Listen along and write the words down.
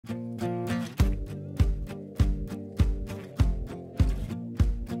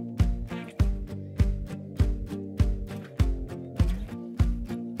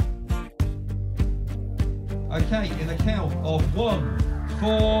indicate in the count of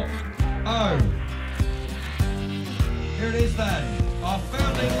 1-4-0. Here it is then, our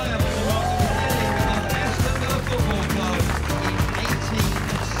founding lamp to mark the beginning of Aston Villa Football Club in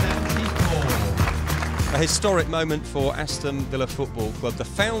 1874. A historic moment for Aston Villa Football Club. The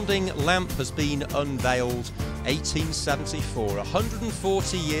founding lamp has been unveiled 1874,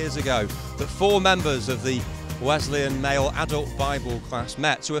 140 years ago, that four members of the Wesleyan male adult Bible class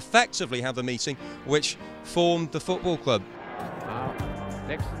met to effectively have the meeting which formed the football club. Now,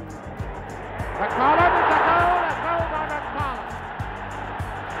 Dixon. McParland, it's a goal by McParland.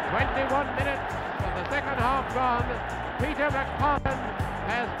 21 minutes of the second half gone. Peter McParland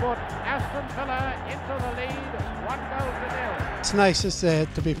has put Aston Villa into the lead, 1-0. It's nice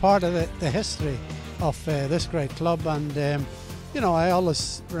to be part of the history of this great club, and you know, I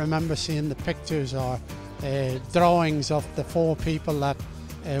always remember seeing the pictures or drawings of the four people that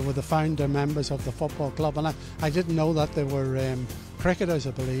were the founder members of the football club, and I didn't know that they were cricketers,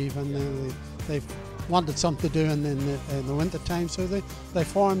 I believe, and they wanted something to do in the winter time, so they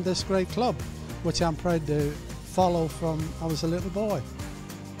formed this great club, which I'm proud to follow from I was a little boy.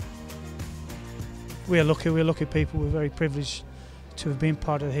 We're lucky people. We're very privileged to have been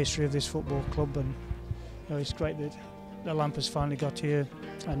part of the history of this football club, and you know, it's great that the lamp has finally got here,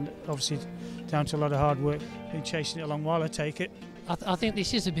 and obviously down to a lot of hard work. Been chasing it a long while, I take it. I think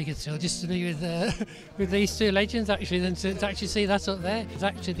this is a bigger thrill just to be with these two legends actually than to actually see that up there.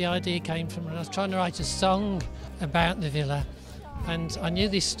 Actually, the idea came from when I was trying to write a song about the Villa, and I knew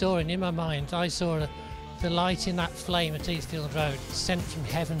this story, and in my mind I saw the light in that flame at Eastfield Road sent from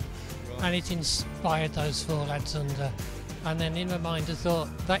heaven, and it inspired those four lads under. And then in my mind I thought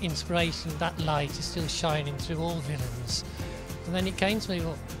that inspiration, that light is still shining through all villains. And then it came to me,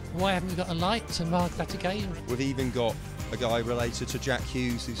 well, why haven't we got a light to mark that occasion? We've even got a guy related to Jack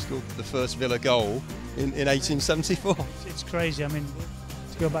Hughes who scored the first Villa goal in 1874. It's crazy, I mean,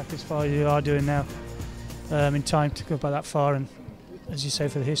 to go back as far as you are doing now, in time to go back that far, and as you say,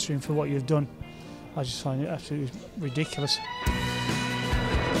 for the history and for what you've done, I just find it absolutely ridiculous.